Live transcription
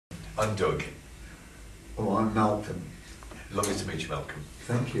I'm Doug. Oh, I'm Malcom. Lovely to meet you, Malcom.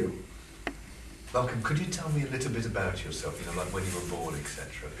 Thank you. Malcom, could you tell me a little bit about yourself, like when you were born,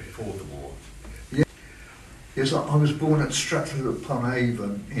 etc., before the war? Yes, I was born at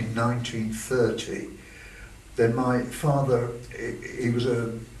Stratford-upon-Avon in 1930. Then my father, he was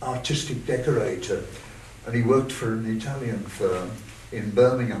an artistic decorator, and he worked for an Italian firm in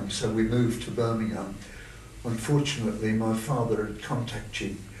Birmingham, so we moved to Birmingham. Unfortunately, my father had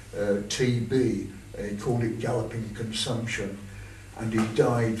contacted TB, he called it galloping consumption, and he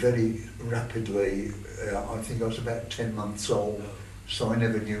died very rapidly. I think I was about 10 months old, so I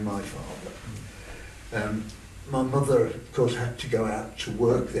never knew my father. My mother, of course, had to go out to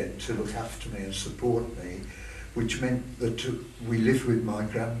work then to look after me and support me, which meant that we lived with my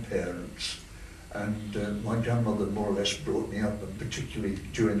grandparents, and my grandmother more or less brought me up, and particularly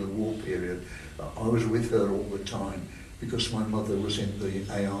during the war period, I was with her all the time because my mother was in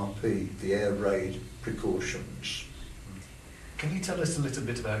the ARP, the air raid precautions. Can you tell us a little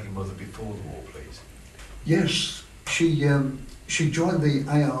bit about your mother before the war, please? Yes, she joined the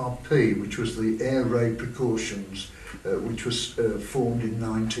ARP, which was the air raid precautions, which was formed in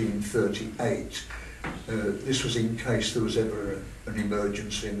 1938. This was in case there was ever an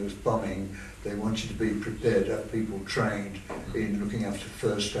emergency and there was bombing. They wanted to be prepared, have people trained in looking after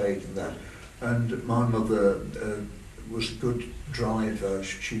first aid and that. And my mother was a good driver.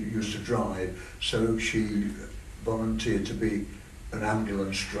 She used to drive, so she volunteered to be an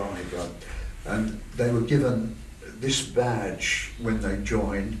ambulance driver. And they were given this badge when they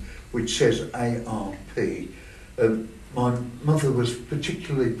joined, which says ARP. My mother was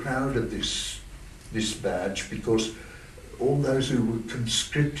particularly proud of this badge because all those who were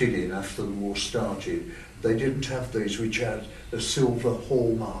conscripted in after the war started, they didn't have these, which had a silver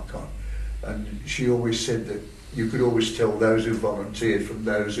hallmark on. And she always said that you could always tell those who volunteered from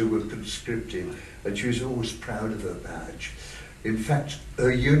those who were conscripted, and she was always proud of her badge. In fact,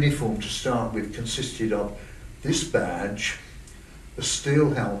 her uniform to start with consisted of this badge, a steel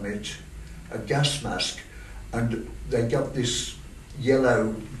helmet, a gas mask, and they got this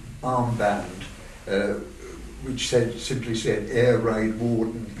yellow armband which simply said Air Raid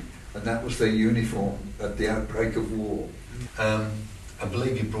Warden, and that was their uniform at the outbreak of war. I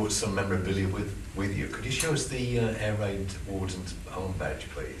believe you brought some memorabilia with you. Could you show us the Air Raid Warden's arm badge,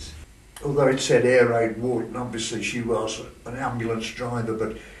 please? Although it said Air Raid Warden, obviously she was an ambulance driver,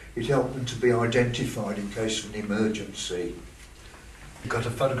 but it helped them to be identified in case of an emergency. You've got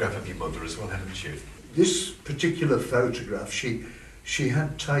a photograph of your mother as well, haven't you? This particular photograph she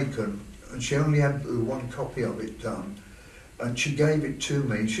had taken, and she only had one copy of it done, and she gave it to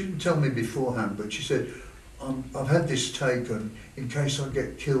me. She didn't tell me beforehand, but she said, I've had this taken in case I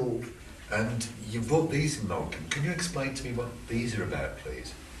get killed. And you brought these in, Malcom. Can you explain to me what these are about,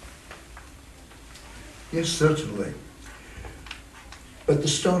 please? Yes, certainly. At the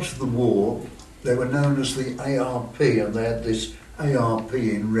start of the war, they were known as the ARP, and they had this ARP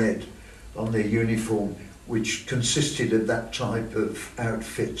in red on their uniform, which consisted of that type of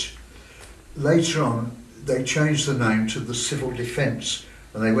outfit. Later on, they changed the name to the Civil Defence,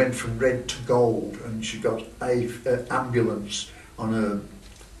 and they went from red to gold, and she got an ambulance on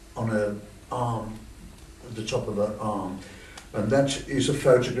her arm, at the top of her arm. And that is a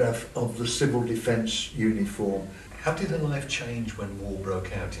photograph of the Civil Defence uniform. How did her life change when war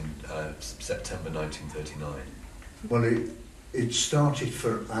broke out in September 1939? Well, it started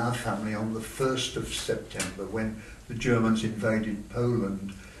for our family on the 1st of September when the Germans invaded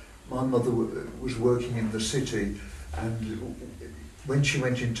Poland. My mother was working in the city, and when she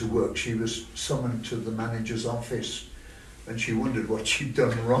went into work she was summoned to the manager's office, and she wondered what she'd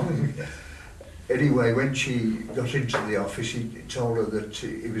done wrong. Anyway, when she got into the office, he told her that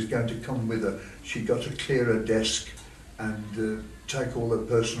he was going to come with her. She got to clear her desk and take all her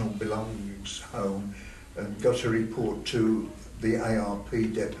personal belongings home, and got a report to the ARP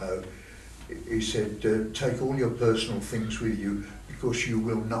depot. He said, take all your personal things with you because you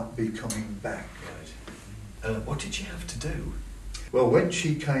will not be coming back. Right. What did she have to do? Well, when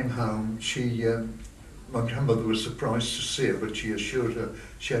she came home, my grandmother was surprised to see her, but she assured her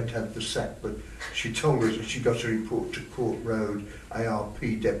she hadn't had the sack, but she told us that she got a report to Court Road, ARP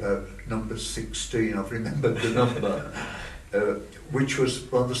depot, number 16, I've remembered the number, which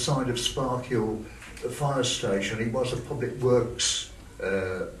was on the side of Sparkhill fire station. It was a public works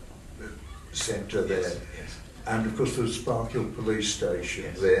centre there. Yes. And of course there was Sparkhill police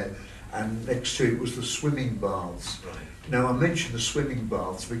station there, and next to it was the swimming baths. Right. Now I mention the swimming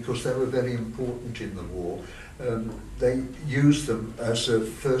baths because they were very important in the war. They used them as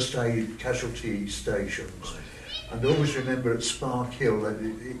first aid casualty stations, And I always remember at Spark Hill,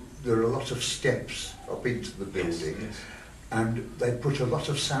 there are a lot of steps up into the building, Yes, yes. and they put a lot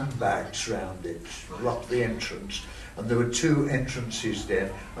of sandbags round it, Right. blocked the entrance. And there were two entrances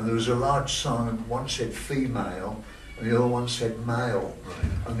there, and there was a large sign, one said female, and the other one said male. Right.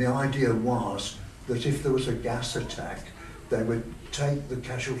 And the idea was that if there was a gas attack, they would take the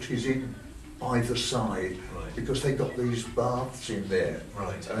casualties in either side, Right. because they got these baths in there,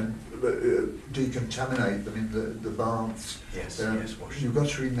 Right. and decontaminate them in the baths. Yes, yes, wash. You've got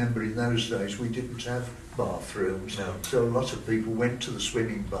to remember, in those days we didn't have bathrooms, No. so a lot of people went to the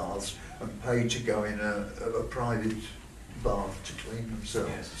swimming baths and paid to go in a private bath to clean themselves.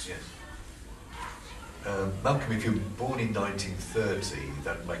 Yes, yes. Malcolm, if you were born in 1930,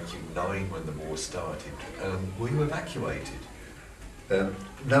 that'd make you 9 when the war started. Were you evacuated?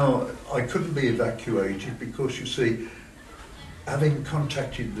 No, I couldn't be evacuated because, you see, having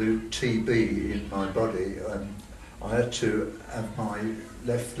contacted the TB in my body, I had to have my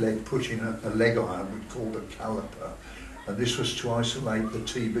left leg put in a leg iron called a caliper, and this was to isolate the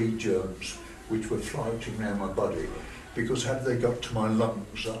TB germs which were floating around my body, because had they got to my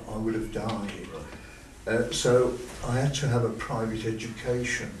lungs, I would have died. So I had to have a private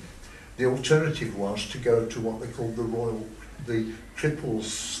education. The alternative was to go to what they called the Cripples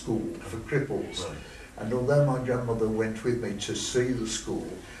School for cripples. Right. And although my grandmother went with me to see the school,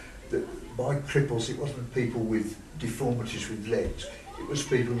 by cripples it wasn't people with deformities with legs, it was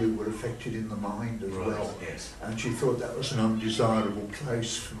people who were affected in the mind as Right, well. yes. And she thought that was an undesirable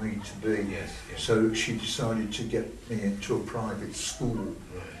place for me to be. Yes, yes. So she decided to get me into a private school.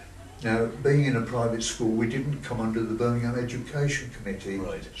 Right. Now, being in a private school, we didn't come under the Birmingham Education Committee,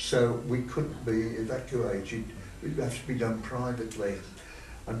 Right. so we couldn't be evacuated. It would have to be done privately.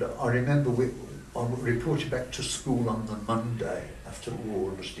 And I remember I reported back to school on the Monday after the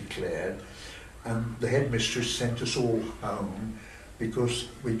war was declared, and the headmistress sent us all home because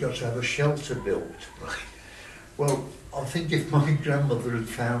we got to have a shelter built. Right. Well, I think if my grandmother had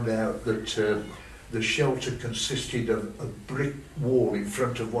found out that the shelter consisted of a brick wall in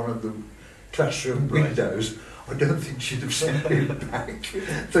front of one of the classroom Right. windows, I don't think she'd have sent me back.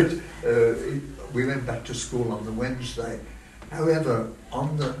 But we went back to school on the Wednesday. However,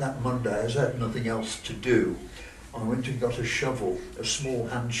 on that Monday, as I had nothing else to do, I went and got a shovel, a small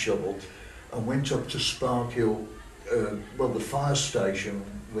hand shovel, and went up to Spark Hill, the fire station,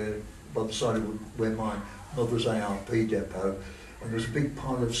 by the side of where my mother's ARP depot, and there was a big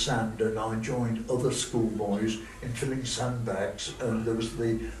pile of sand, and I joined other schoolboys in filling sandbags, and there was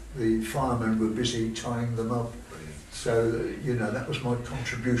the firemen were busy tying them up. Brilliant. So, that was my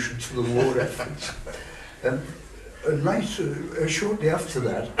contribution to the war effort. Later, shortly after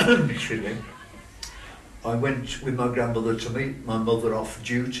that, excuse me, I went with my grandmother to meet my mother off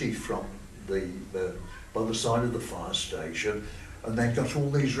duty from by the side of the fire station, and they got all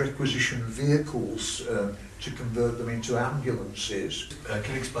these requisition vehicles to convert them into ambulances.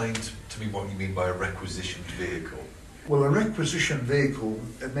 Can you explain to me what you mean by a requisitioned vehicle? Well, a requisition vehicle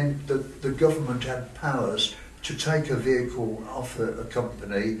meant that the government had powers to take a vehicle off a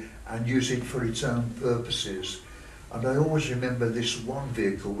company and use it for its own purposes. And I always remember this one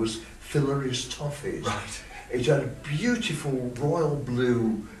vehicle was Fillory's Toffees. Right. It had a beautiful royal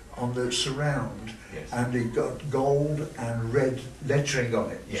blue on the surround, Yes. and it got gold and red lettering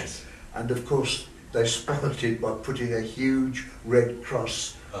on it. Yes. And of course they spoilt it by putting a huge red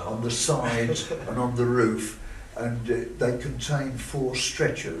cross on the sides and on the roof, and they contained 4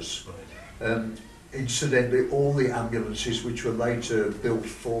 stretchers. Right. Incidentally, all the ambulances which were later built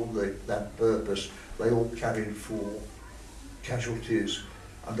for that purpose, they all carried 4 casualties.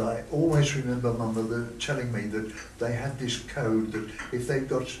 And I always remember my mother telling me that they had this code that if they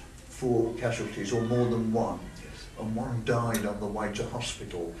got 4 casualties or more than one, Yes. and one died on the way to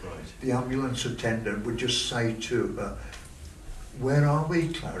hospital, Right. the ambulance attendant would just say to her, "Where are we,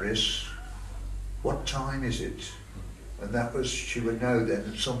 Clarice? What time is it?" And that was, she would know then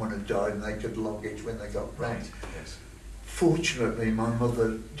that someone had died, and they could log it when they got back. Right. Yes. Fortunately, my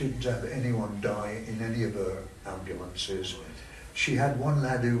mother didn't have anyone die in any of her ambulances. Right. She had one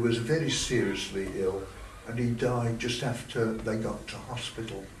lad who was very seriously ill, and he died just after they got to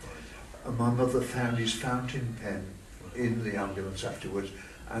hospital. And my mother found his fountain pen in the ambulance afterwards,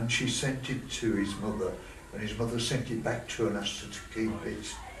 and she sent it to his mother, and his mother sent it back to her and asked her to keep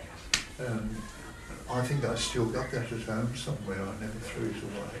it. I think I still got that at home somewhere. I never threw it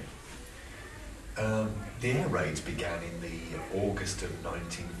away. The air raids began in the August of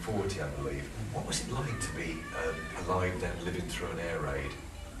 1940, I believe. What was it like to be alive then, living through an air raid?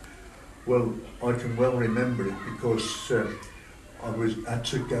 Well, I can well remember it because I had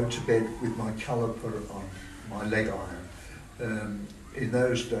to go to bed with my caliper on. my leg iron. In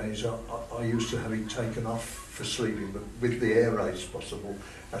those days, I used to have it taken off for sleeping, but with the air raids possible,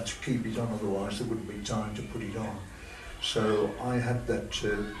 I had to keep it on, otherwise there wouldn't be time to put it on. So I had that,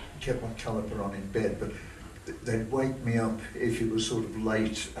 kept my caliper on in bed, but they'd wake me up if it was sort of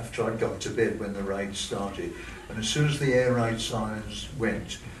late after I'd got to bed when the raid started. And as soon as the air raid sirens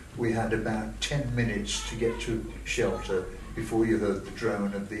went, we had about 10 minutes to get to shelter before you heard the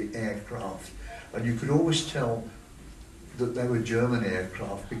drone of the aircraft. And you could always tell that they were German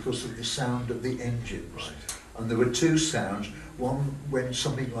aircraft because of the sound of the engines. Right. And there were two sounds. One went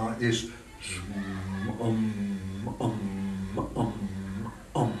something like this,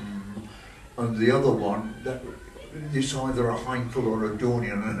 and the other one, it's either a Heinkel or a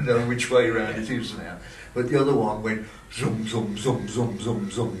Dornier, I don't know which way around it is now. But the other one went zum, zum, zum, zum, zum,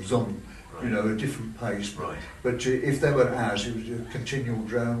 zum, zum, right. you know, a different pace. Right. But if they were ours, it was a continual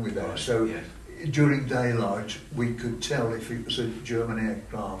drone with us. Right. So Yeah. during daylight, we could tell if it was a German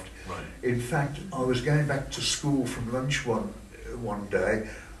aircraft. Right. In fact, I was going back to school from lunch one day,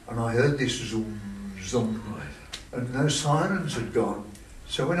 and I heard this zoom, zoom, Right. and no sirens had gone.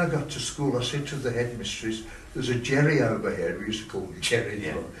 So when I got to school, I said to the headmistress, "There's a Jerry overhead." We used to call him Jerry.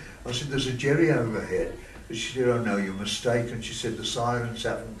 Yeah. I said, "There's a Jerry overhead." And she said, "Oh no, you're mistaken." She said, "The sirens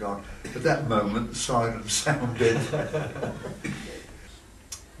haven't gone." At that moment, the sirens sounded.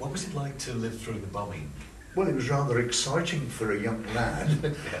 What was it like to live through the bombing? Well, it was rather exciting for a young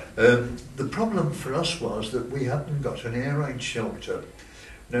lad. Yeah. The problem for us was that we hadn't got an air raid shelter.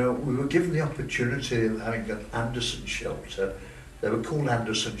 Now, we were given the opportunity of having an Anderson shelter. They were called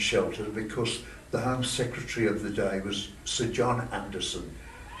Anderson shelters because the Home Secretary of the day was Sir John Anderson,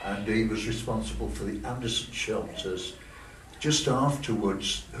 and he was responsible for the Anderson shelters. Just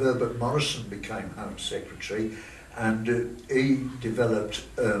afterwards, Herbert Morrison became Home Secretary, and he developed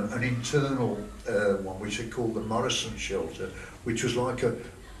an internal one which they called the Morrison shelter, which was like an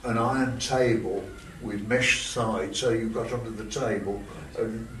iron table with mesh sides, so you got under the table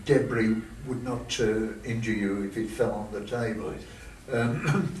and debris would not injure you if it fell on the table.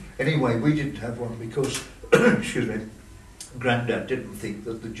 Right. Anyway, we didn't have one because, excuse me, Grandad didn't think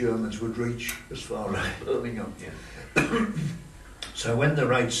that the Germans would reach as far as Birmingham. Yeah. So when the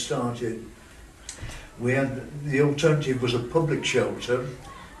raid started, we had the alternative was a public shelter,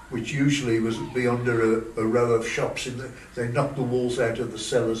 which usually was be under a row of shops. They knock the walls out of the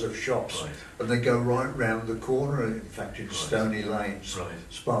cellars of shops, Right. and they go right round the corner. In fact, in Right. Stony Lanes, Right.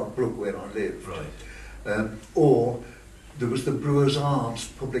 Spark Brook, where I lived. Right. Or there was the Brewers Arms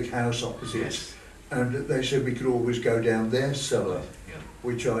public house opposite, Yes. and they said we could always go down their cellar, Yeah.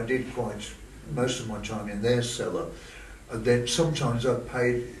 which I did most of my time in their cellar. And then sometimes I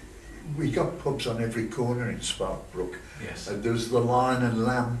paid. We got pubs on every corner in Spark Brook. Yes. And there was the Lion and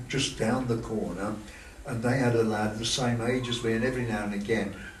Lamb just down the corner, and they had a lad the same age as me, and every now and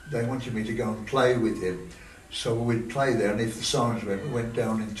again they wanted me to go and play with him. So we'd play there, and if the sirens went, we went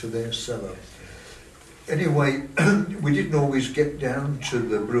down into their cellar. Anyway, we didn't always get down to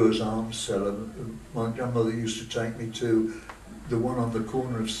the Brewers Arms cellar. My grandmother used to take me to the one on the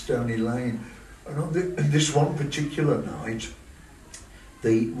corner of Stony Lane, and on this one particular night,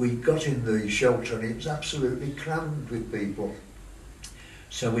 we got in the shelter and it was absolutely crammed with people.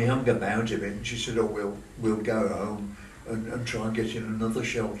 So we hung about a bit, and she said, "Oh, we'll go home and try and get in another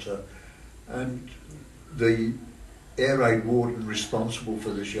shelter." And the air raid warden responsible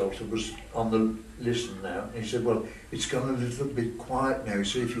for the shelter was on the listen now. And he said, "Well, it's gone a little bit quiet now,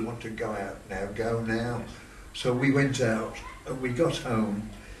 so if you want to go out now, go now." So we went out and we got home,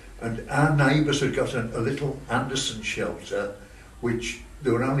 and our neighbours had got a little Anderson shelter, which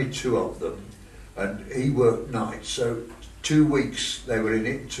there were only two of them, and he worked nights, so 2 weeks they were in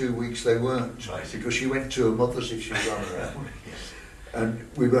it, 2 weeks they weren't, Right. because she went to her mother's if she was on her own. Yes. And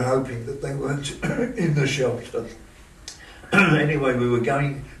we were hoping that they weren't in the shelter. Anyway, we were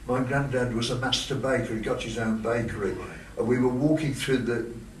going, my granddad was a master baker, he got his own bakery, Right. and we were walking through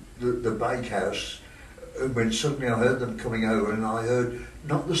the bakehouse, when suddenly I heard them coming over, and I heard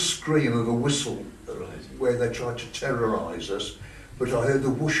not the scream of a whistle, Right. where they tried to terrorise us, but I heard the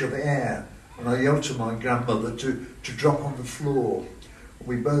whoosh of air, and I yelled to my grandmother to drop on the floor.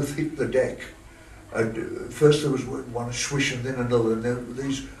 We both hit the deck, and first there was one swish and then another, and there were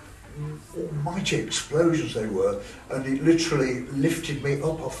these almighty explosions they were, and it literally lifted me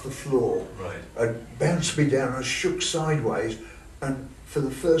up off the floor Right. and bounced me down. I shook sideways, and for the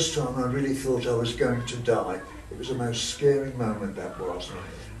first time I really thought I was going to die. It was the most scary moment, that was.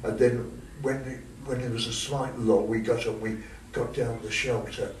 Right. And then when there was a slight lull, we got up, we got down the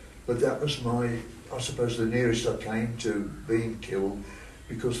shelter. But that was I suppose the nearest I came to being killed,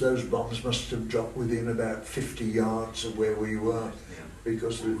 because those bombs must have dropped within about 50 yards of where we were,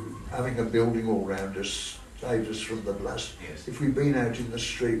 because having a building all round us saved us from the blast. Yes. If we'd been out in the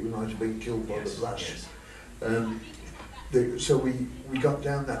street, we might have been killed by the blast. So we got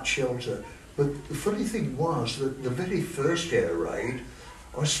down that shelter. But the funny thing was that the very first air raid,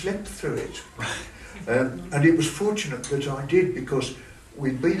 I slept through it. And it was fortunate that I did, because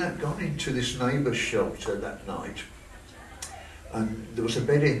we'd gone into this neighbour's shelter that night, and there was a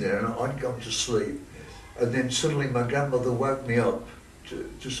bed in there, and I'd gone to sleep. And then suddenly my grandmother woke me up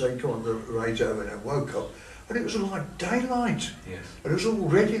to say, "Come on, the raid's over," and I woke up, and it was like daylight. Yes. And it was all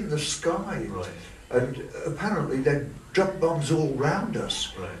red in the sky. Right. And apparently they'd dropped bombs all round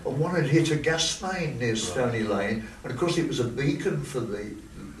us. Right. And one had hit a gas main near Stony Lane, and of course it was a beacon for the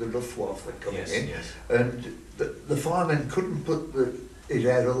Luftwaffe coming in. Yes. And the firemen couldn't put it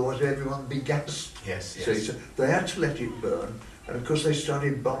out, otherwise everyone would be gassed. Yes. So they had to let it burn, and of course they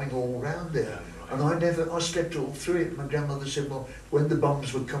started bombing all round there. And I slept all through it. My grandmother said, "Well, when the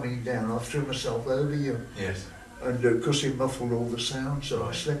bombs were coming down, I threw myself over you." Yes. And of course it muffled all the sound, so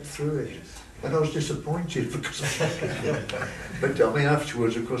I slept through it. Yes. And I was disappointed because but I mean,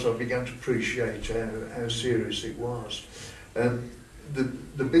 afterwards, of course, I began to appreciate how serious it was.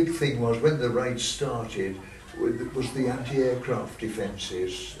 The big thing was, when the raid started, was the anti-aircraft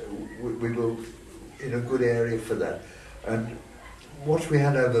defences. We were in a good area for that. And what we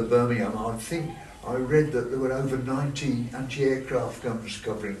had over Birmingham, I read that there were over 90 anti-aircraft guns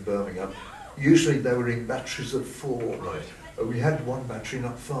covering Birmingham. Usually they were in batteries of 4. Right. We had one battery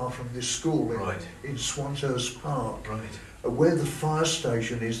not far from this school in Swanhurst Park. Right. Where the fire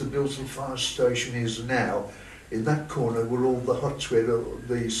station is, the Bilsey fire station is now, in that corner were all the huts where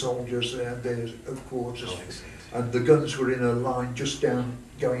the soldiers had their quarters. And the guns were in a line just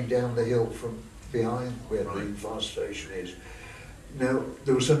going down the hill from behind where the fire station is. Now,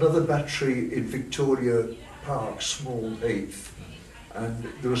 there was another battery in Victoria Park, Small Heath, and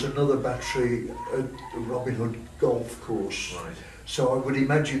there was another battery at the Robin Hood golf course. Right. So I would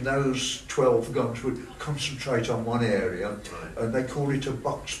imagine those 12 guns would concentrate on one area, and they call it a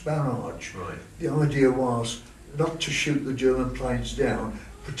box barrage. Right. The idea was not to shoot the German planes down,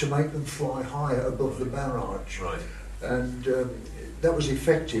 but to make them fly higher above the barrage. Right. And that was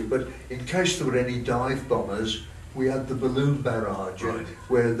effective, but in case there were any dive bombers, we had the balloon barrage,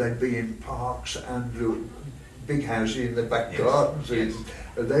 where they'd be in parks and big houses in the back gardens. Yes.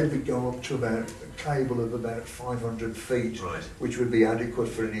 They would go up to about a cable of about 500 feet, which would be adequate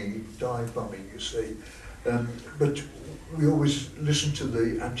for any dive bombing, you see. But we always listened to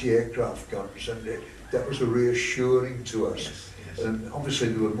the anti-aircraft guns, and that was reassuring to us. Yes. And obviously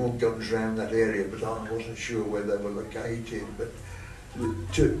there were more guns around that area, but I wasn't sure where they were located. But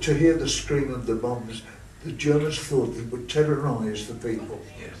to hear the scream of the bombs, the Germans thought they would terrorise the people.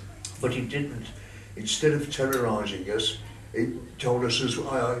 Yes. But it didn't. Instead of terrorising us, it told us as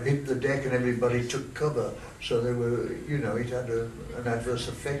I hit the deck and everybody took cover. So they were, it had an adverse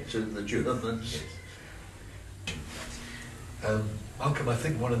effect on the Germans. Yes. Malcolm, I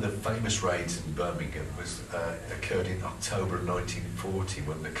think one of the famous raids in Birmingham occurred in October of 1940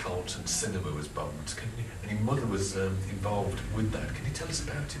 when the Carlton Cinema was bombed. And your mother was involved with that. Can you tell us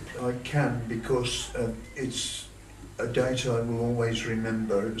about it, please? I can, because it's a date I will always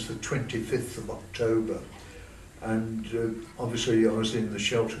remember. It was the 25th of October. And obviously I was in the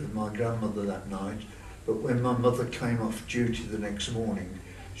shelter with my grandmother that night. But when my mother came off duty the next morning,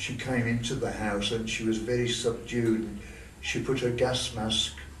 she came into the house and she was very subdued. She put her gas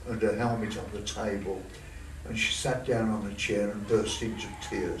mask and her helmet on the table, and she sat down on a chair and burst into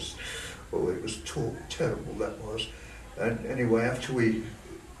tears. Oh, it was terrible, that was. And anyway, after we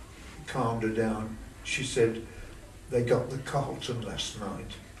calmed her down, she said, "They got the Carlton last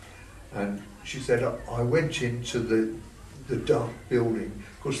night." And she said, I went into the dark building.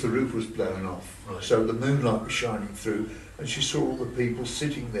 Of course, the roof was blown off, so the moonlight was shining through, and she saw all the people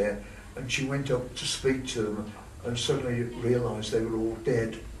sitting there, and she went up to speak to them, and suddenly realised they were all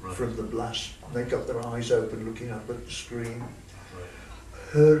dead from the blast. And they got their eyes open looking up at the screen.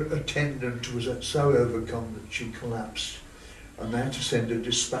 Her attendant was so overcome that she collapsed, and they had to send a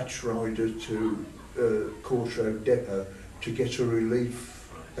dispatch rider to Court Road Depot to get a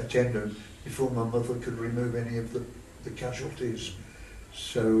relief attendant before my mother could remove any of the casualties.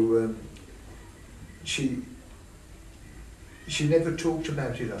 So she never talked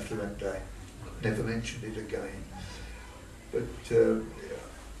about it after that day, never mentioned it again. But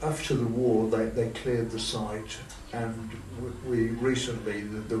after the war, they cleared the site, and we recently,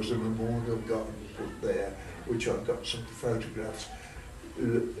 there was a memorial garden put there, which I've got some photographs.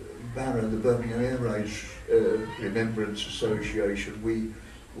 Barra, the Birmingham Air Raids Remembrance Association,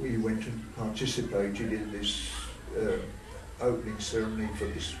 we went and participated in this opening ceremony for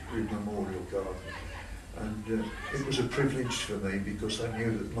this memorial garden. And it was a privilege for me because I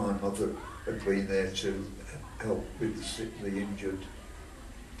knew that my mother had been there to help with the injured.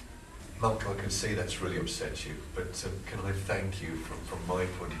 Malcom, I can see that's really upset you, but can I thank you from my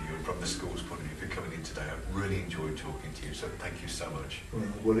point of view and from the school's point of view for coming in today. I've really enjoyed talking to you, so thank you so much.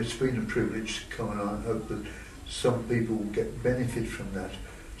 Well, it's been a privilege to come, and I hope that some people will get benefit from that,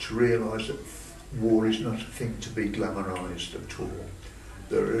 to realise that war is not a thing to be glamorised at all.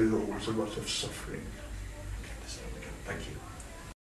 There is always a lot of suffering. Thank you.